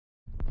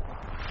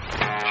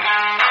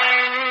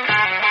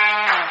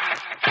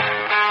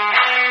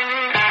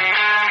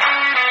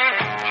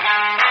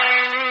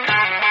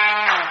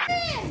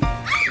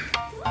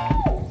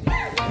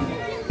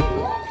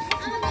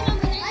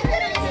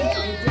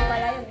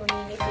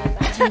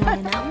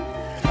wanna know?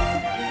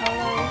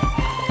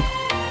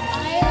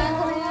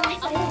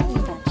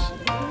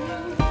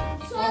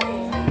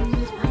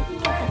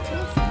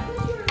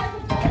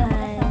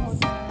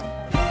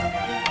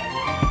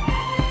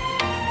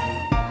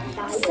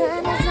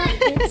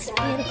 It's a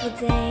beautiful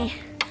day,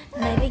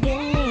 my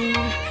beginning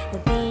will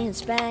be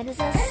as bright as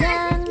the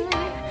sun.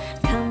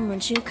 Come,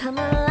 won't you come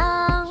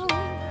along?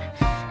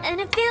 And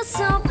it feels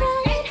so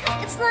bright,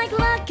 it's like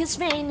luck is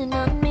raining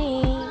on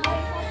me.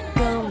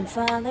 Go and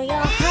follow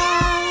your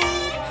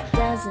heart,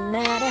 doesn't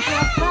matter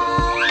how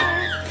far.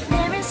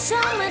 There is so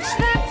much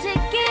love to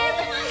give,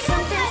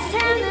 something's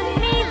telling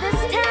me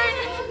this time.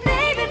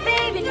 Baby,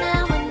 baby,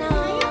 now I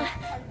know.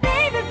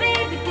 Baby,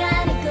 baby,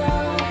 gotta go.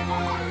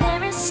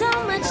 There is so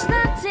much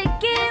love to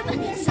give,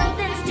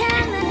 something's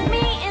telling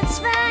me it's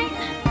right.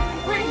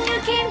 When you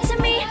came to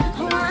me,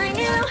 oh I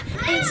knew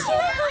it's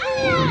you,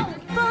 yeah.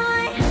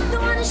 Boy, the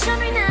one to show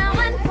me now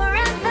and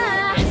forever.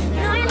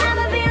 No, you'll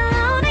never be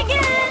alone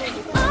again.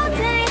 All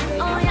day,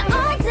 oh yeah,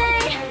 all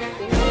day.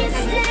 Please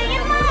stay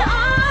in my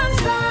arms,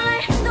 boy.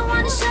 The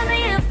one to show me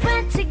if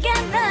we're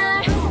together.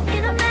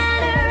 It don't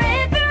matter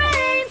if it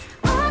rains.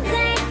 All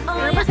day,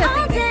 oh yeah,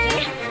 all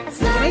day. As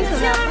long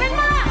as you're in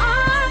my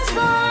arms,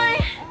 boy.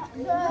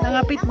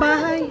 Nangapit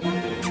bahay.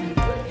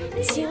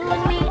 It's you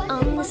and me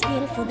on this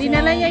beautiful day.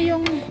 Dinala niya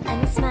yung,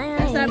 And it's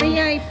smiling. sabi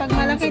niya, pag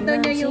malaki daw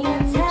niya yung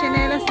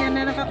tsinelas niya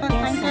na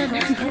nakakatangkad.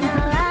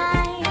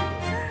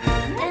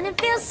 And it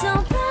feels so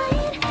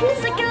bright,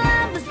 it's like your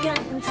love has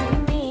gotten to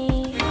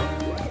me.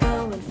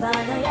 Go and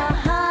follow your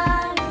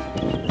heart,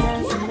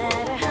 doesn't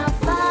matter how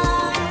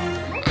far.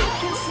 I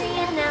can see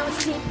it now, it's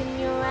deep in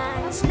your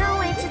eyes.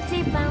 No way to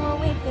define what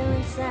we feel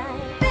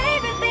inside.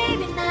 Baby,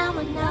 baby, now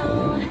I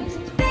know.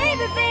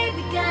 Baby,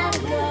 baby,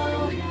 gotta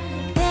go.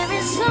 There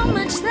is so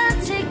much love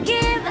to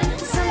give,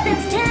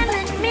 something's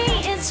telling me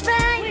it's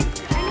right.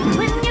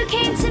 When you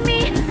came to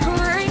me, oh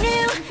I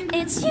knew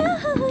it's you,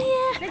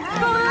 yeah.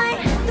 Boy,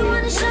 the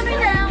one to show me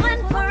now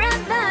and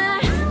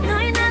forever. No,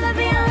 you'll never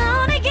be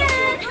alone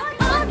again.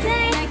 All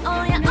day,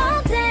 oh yeah,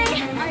 all day.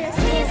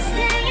 Please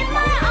stay in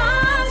my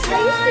arms,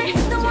 boy.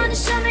 The one to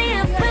show me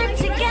if we're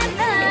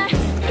together.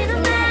 It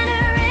don't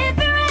matter if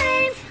it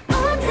rains.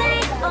 All day,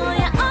 oh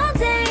yeah, all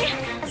day.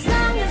 As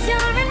long as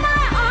you're in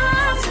my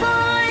arms,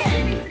 boy.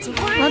 Don't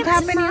worry What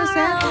happened to you,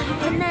 sir? tomorrow.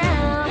 For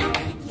now,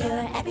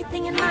 you're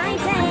everything in my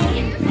day.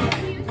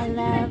 I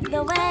love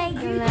the way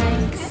you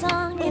like a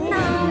song, you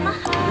know my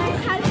heart.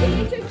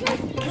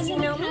 Cause you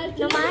know me,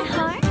 know my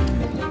heart.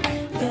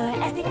 You're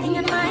everything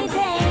in my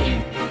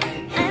day.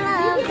 I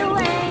love the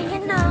way you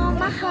know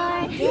my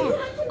heart.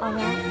 Yeah,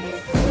 alright.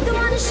 The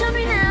one to show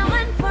me now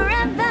and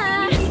forever.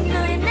 No,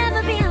 you'll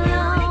never be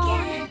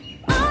alone.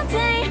 All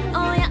day,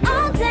 oh yeah,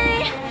 all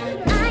day.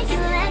 I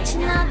can let you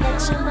know that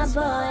you're my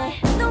boy.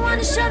 The one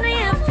to show me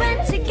if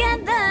we're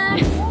together.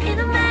 It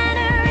don't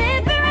matter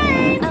if it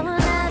rains. I will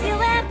love you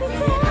every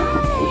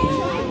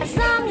day. As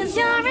long as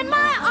you're in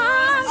my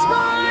arms,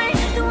 boy.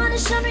 The one to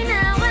show me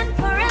now and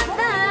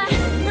forever.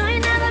 No,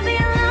 you'll never be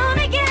alone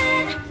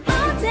again.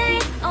 All day,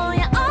 oh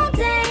yeah, all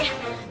day.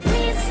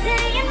 Please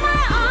stay in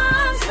my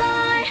arms,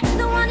 boy.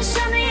 The one to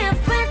show me if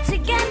we're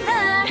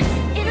together.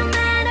 It don't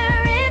matter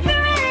if it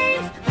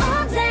rains.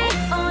 All day,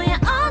 oh yeah,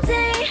 all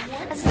day.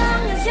 As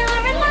long as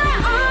you're in my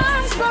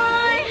arms,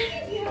 boy.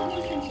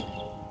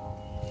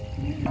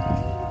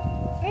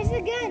 Where's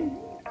the gun?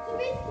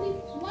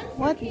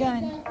 What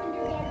gun?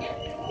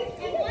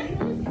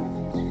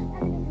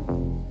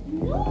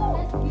 No,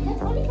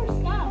 that's only for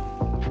staff.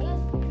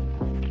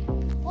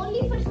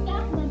 Only for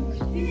staff members.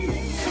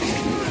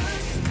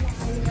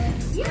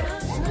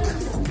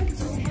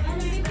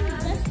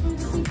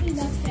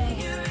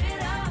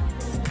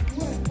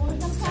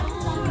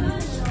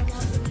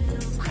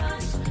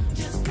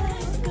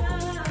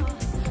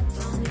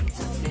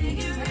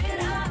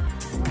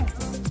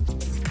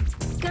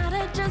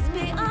 Gotta just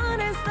be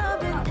honest, I've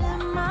been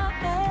in my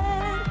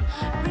bed.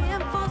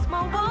 Reinforce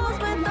my walls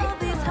with all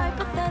these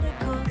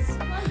hypotheticals.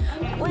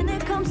 When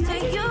it comes to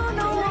you,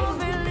 no one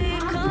really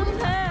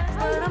compares.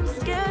 But I'm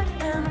scared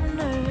and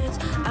nervous,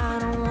 I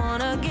don't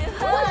wanna get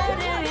hurt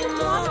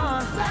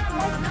anymore.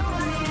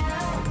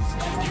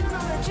 You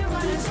know that you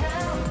might as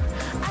well.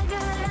 I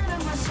got ahead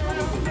of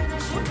myself,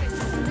 finish your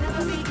races and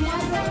never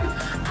began.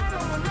 I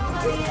don't want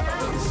nobody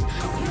else.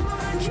 You know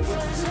that you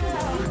might as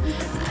well.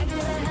 I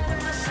get ahead of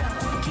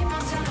myself, keep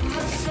on telling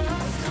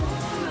myself,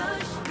 don't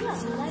rush.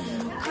 It's a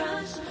little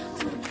crush,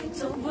 don't need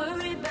to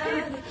worry about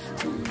it,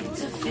 don't need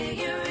to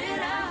figure it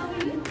out.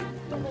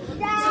 Don't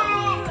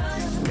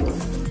rush, it's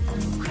a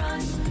little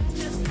crush,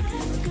 just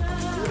let go.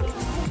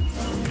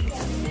 Don't need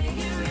to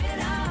figure it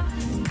out.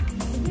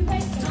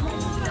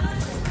 Don't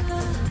rush, it's a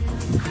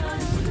little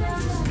crush,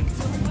 don't need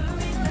to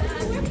worry about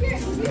it,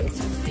 don't need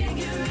to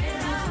figure it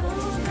out.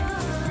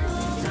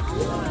 Don't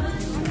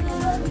rush, it's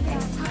a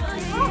little crush.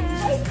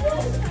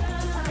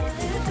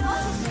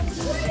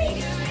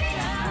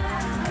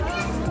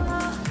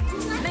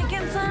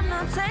 Making time,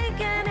 not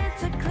taking it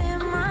to clear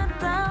my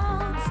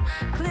doubts.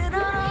 Cleared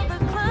out all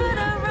the clutter,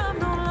 I'm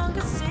no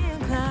longer seeing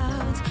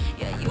clouds.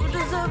 Yeah, you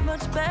deserve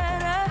much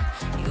better.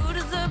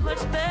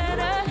 much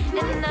better,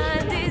 and I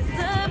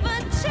deserve a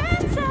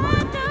chance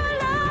at new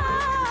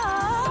love.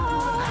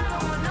 I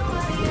don't want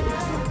nobody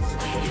else.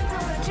 You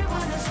know what you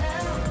wanna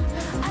tell.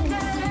 I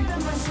gotta learn to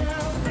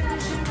myself.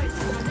 Finishing race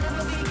will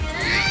never begin.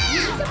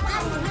 I don't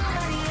want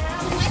nobody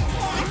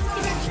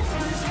else.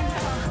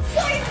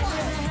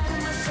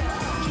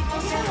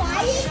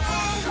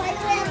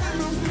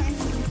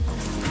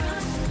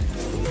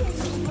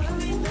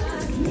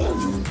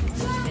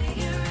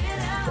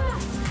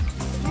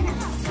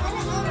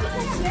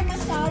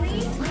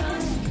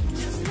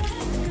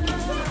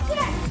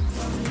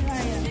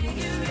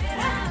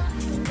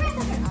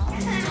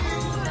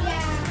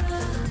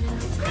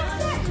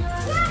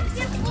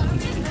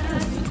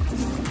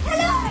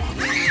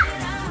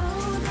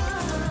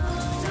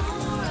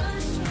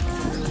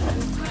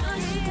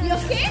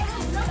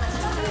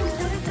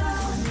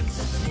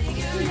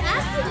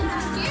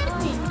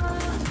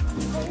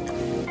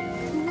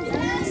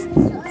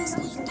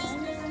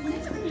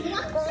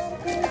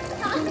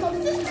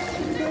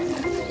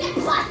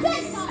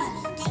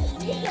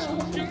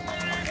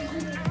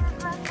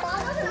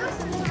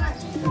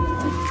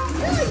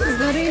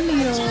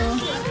 Garilyo.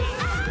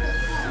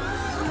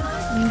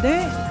 Hindi.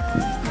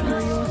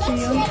 Ayusin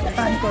yung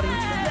pan ko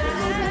rito.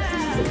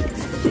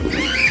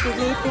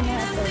 Pilitin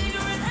natin.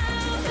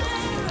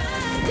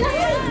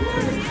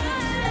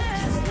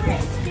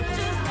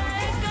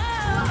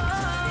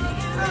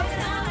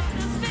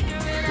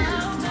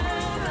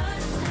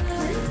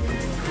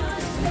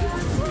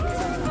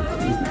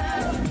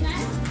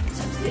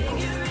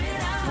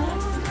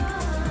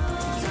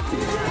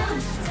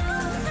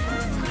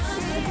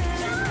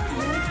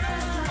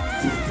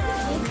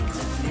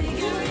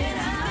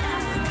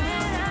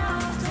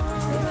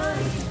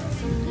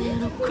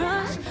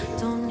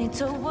 Don't need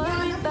to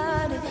worry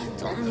about it.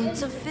 Don't need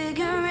to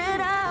figure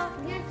it out.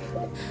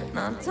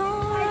 Now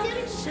don't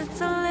rush.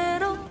 It's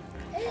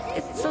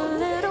a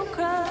little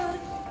cry.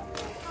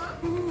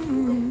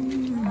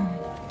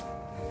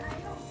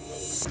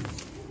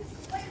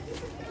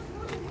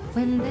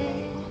 When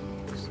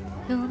there's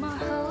no more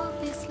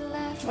hope is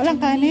left. Walang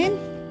kanin?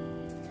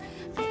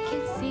 I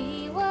can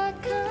see what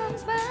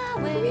comes my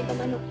way.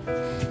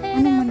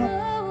 Anong manok?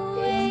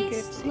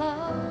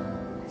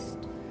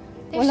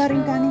 Wala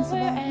rin kanin sa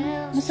bahay.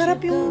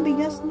 Masarap yung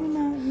bigas nyo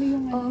na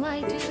yung ano. All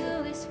I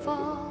do is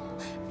fall.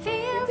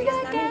 Feels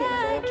like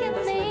I can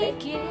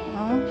make it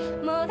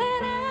more than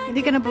I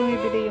Hindi ka na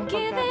bumibili yung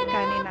pagkain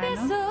na,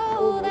 no? so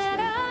that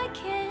I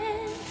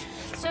can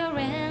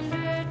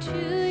surrender to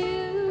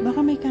you. Baka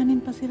may kanin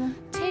pa sila.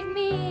 Take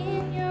me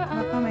in your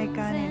Baka may arms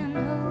kanin. and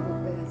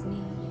hold me.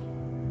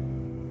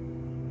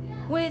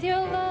 With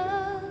your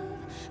love,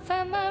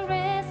 find my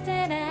rest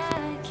and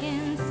I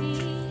can see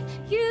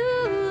you.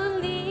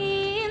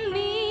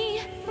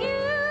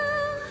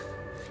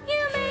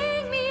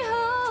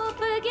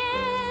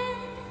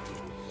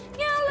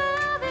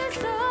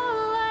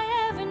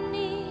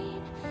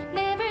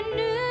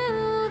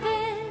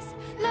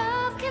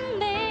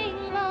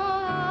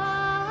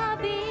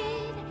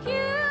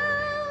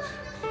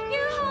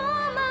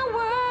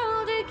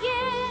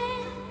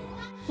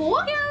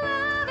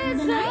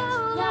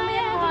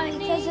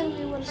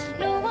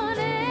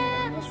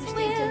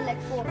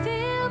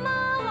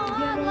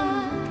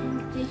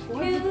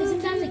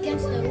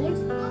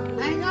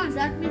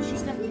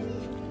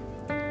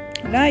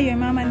 Wala, your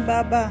mama and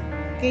baba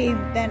came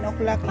 10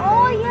 o'clock.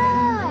 Oh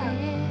yeah!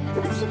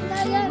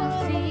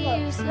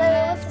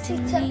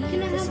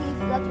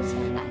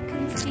 I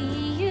can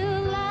see you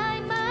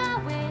light my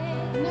way,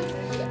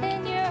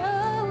 and you're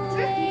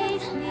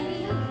always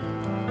me.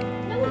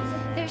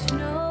 There's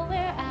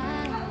nowhere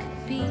I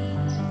could be.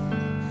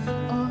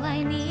 All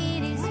I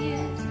need is you.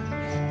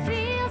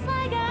 Feels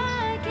like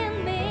I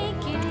can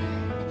make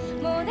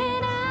it more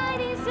than I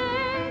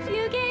deserve.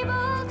 You gave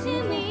all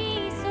to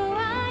me, so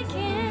I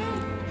can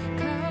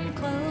come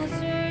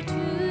closer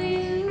to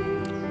you.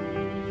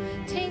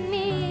 Take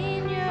me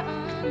in your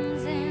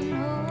arms and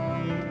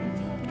hold me.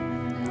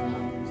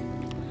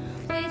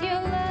 With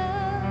your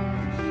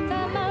love,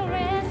 find my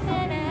rest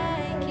and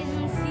I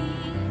can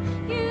see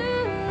you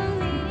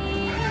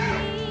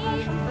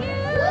lead me.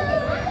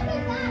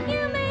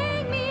 You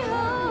make me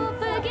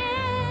hope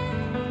again.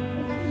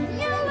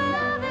 Your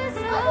love is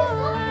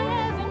all I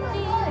ever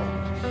need.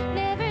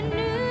 Never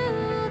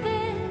knew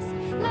this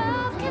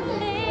love can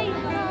make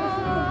my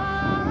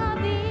heart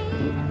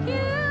beat.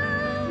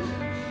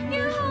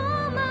 You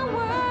hold my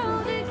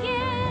world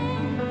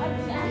again.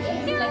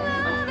 Your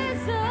love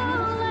is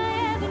all I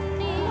ever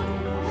need.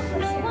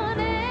 No one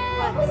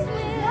else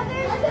will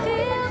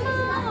fill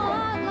my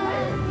heart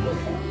like you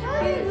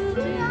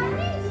do.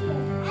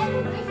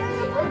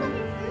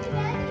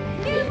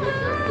 You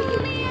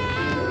pull me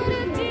out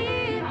of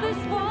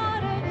deepest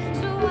water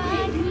so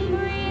I can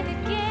breathe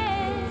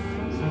again.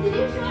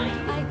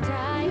 I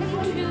dive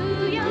into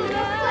your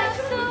love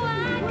so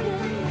I can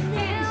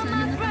feel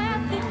my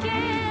breath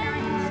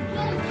again.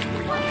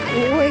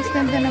 Oo,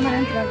 extend na naman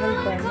ang travel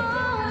ban.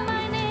 Call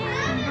my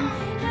name,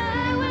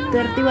 I will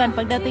 31.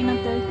 Pagdating ng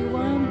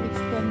 31,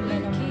 extend na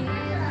naman. give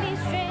me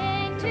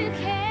strength to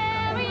carry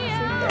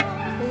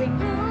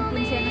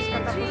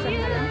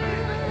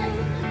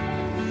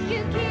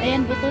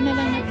Buto na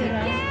lang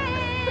natira.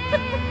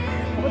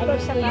 Buto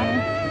sa lang.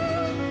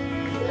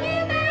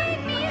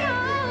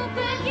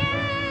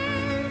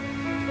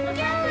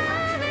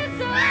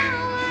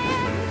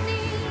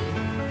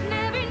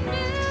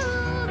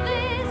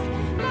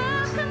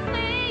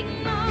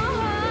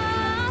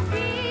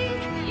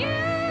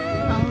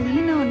 Ang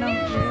linaw ng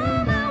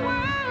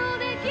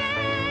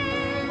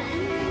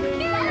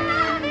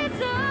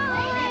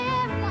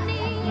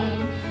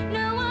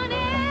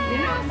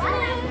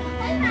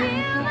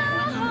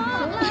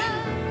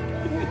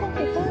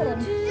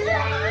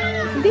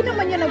hindi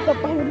naman niya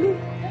nagpapahuli.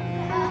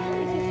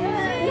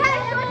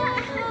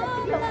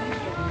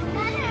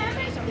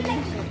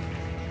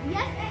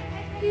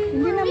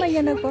 Hindi naman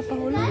niya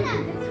nagpapahuli.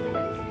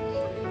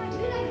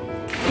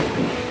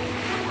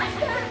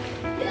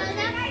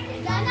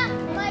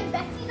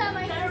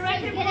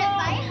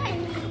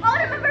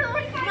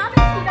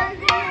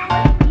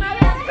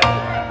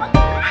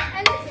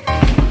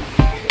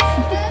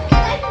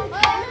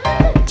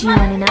 Do you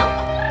want to know?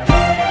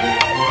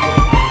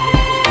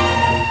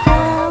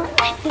 Well,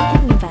 I think I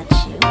knew about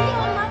you.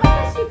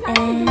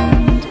 And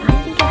I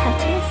think I have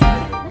to listen.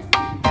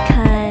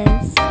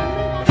 Because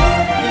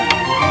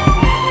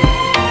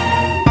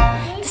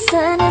the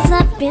sun is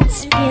up,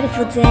 it's a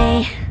beautiful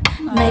day.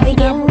 My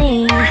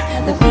beginning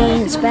will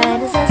be as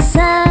bright as the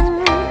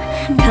sun.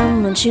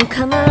 Come, won't you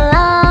come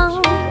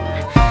along?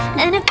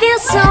 And it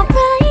feels so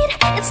bright,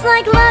 it's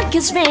like luck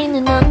is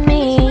raining on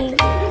me.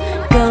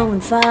 Go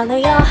and follow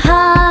your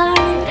heart,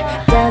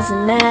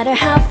 doesn't matter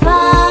how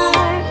far.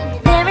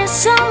 There is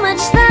so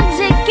much love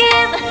to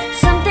give,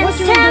 something's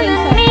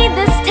telling me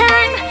this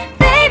time.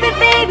 Baby,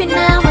 baby,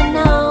 now I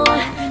know.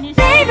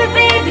 Baby,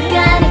 baby,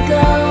 gotta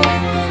go.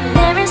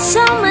 There is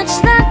so much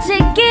love to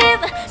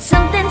give,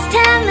 something's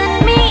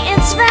telling me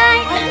it's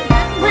right.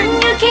 When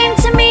you came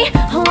to me,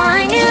 oh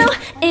I knew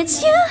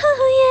it's you,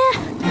 yeah,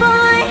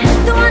 boy.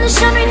 The one who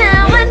showed me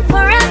now and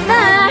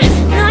forever.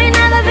 No, you'll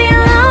never be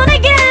alone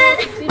again.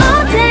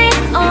 All day,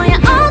 oh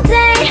yeah, all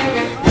day.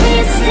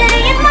 Please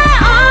stay in my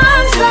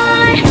arms,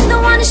 boy. The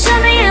one who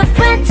showed me if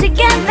we're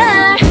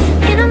together.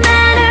 It don't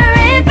matter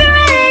if it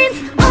rains.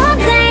 All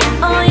day,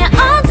 oh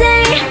yeah, all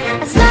day.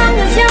 As long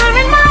as you're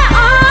in my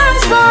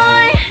arms,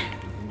 boy.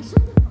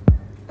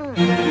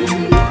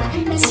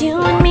 It's you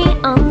and me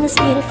on this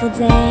beautiful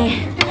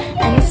day.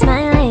 And you're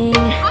smiling,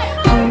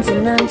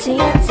 holding on to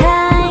your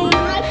tight.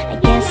 I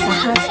guess our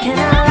hearts can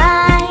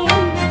align.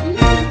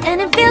 And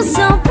it feels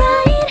so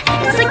bright,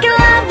 it's like your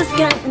love has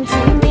gotten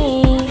to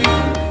me.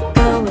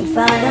 Go and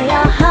follow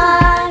your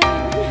heart,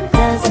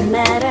 doesn't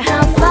matter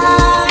how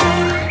far.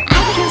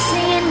 I can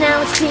see it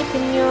now, it's deep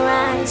in your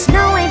eyes.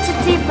 No way to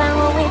define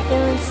what we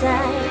feel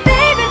inside.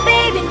 Baby,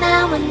 baby,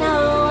 now I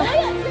know.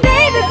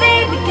 Baby,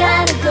 baby,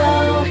 gotta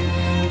go.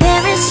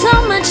 There is so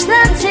much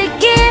love to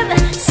give,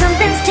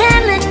 something's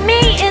telling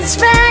me it's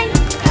right.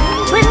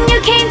 When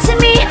you came to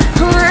me,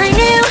 oh I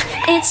knew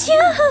it's you,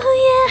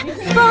 yeah,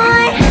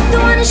 boy. The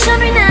one who showed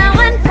me now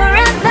and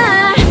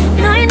forever.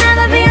 No, you'll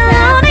never be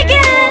alone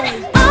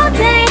again. All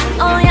day,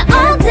 oh yeah,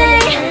 all day.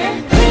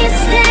 Please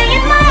stay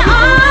in my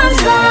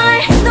arms,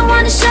 boy. The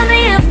one who showed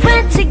me if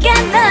we're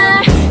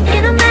together.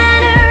 It don't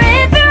matter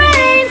if it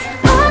rains.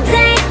 All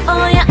day,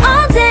 oh yeah,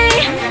 all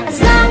day.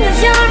 As long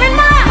as you're in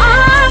my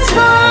arms,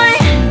 boy.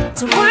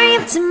 Don't worry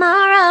of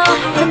tomorrow.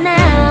 For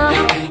now,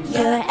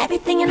 you're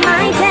everything in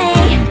my day.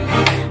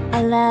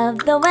 I love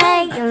the way